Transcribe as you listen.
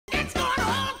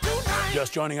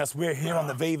Just joining us, we're here on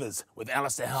the Vivas with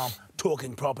Alistair Helm,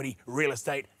 talking property, real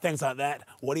estate, things like that.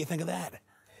 What do you think of that?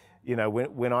 You know,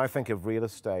 when I think of real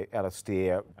estate,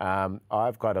 Alistair,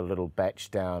 I've got a little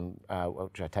batch down,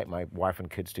 which I take my wife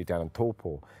and kids to down in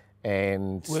Taupo.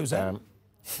 And where was that?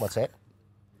 What's that?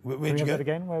 Where'd you go?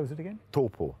 Again? Where was it again?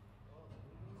 Taupo.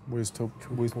 Where's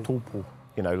Taupo?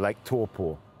 You know, Lake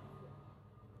Taupo.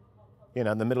 You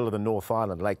know, in the middle of the North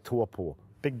Island, Lake Taupo.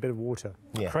 Big bit of water.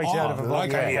 Yeah. Created out of a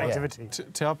volcanic activity.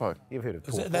 Taupo. You've heard of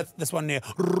Taupo? That's this one near.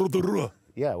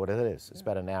 Yeah, what it is. It's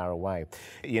about an hour away.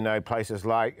 You know, places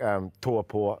like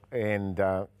Taupo and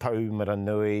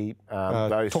Taumaranui,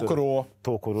 those Tokoroa.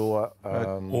 Tokoroa.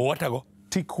 Otago.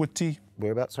 Tikwiti.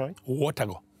 Whereabouts, sorry?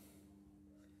 Otago.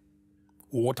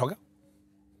 Otago.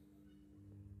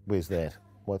 Where's that?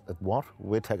 What?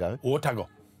 Where'd I go? Otago.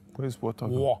 Where's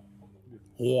Otago?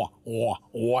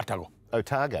 Otago.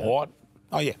 Otago?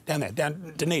 Oh, yeah, down there,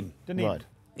 down Dunedin. Right.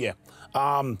 Yeah.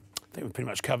 I think we've pretty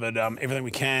much covered everything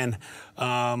we can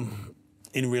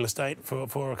in real estate for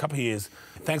a couple of years.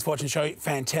 Thanks for watching the show.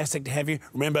 Fantastic to have you.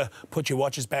 Remember, put your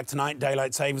watches back tonight.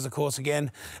 Daylight savings, of course,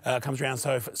 again. Comes around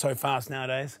so fast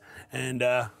nowadays. And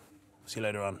see you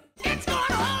later on. It's going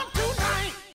on.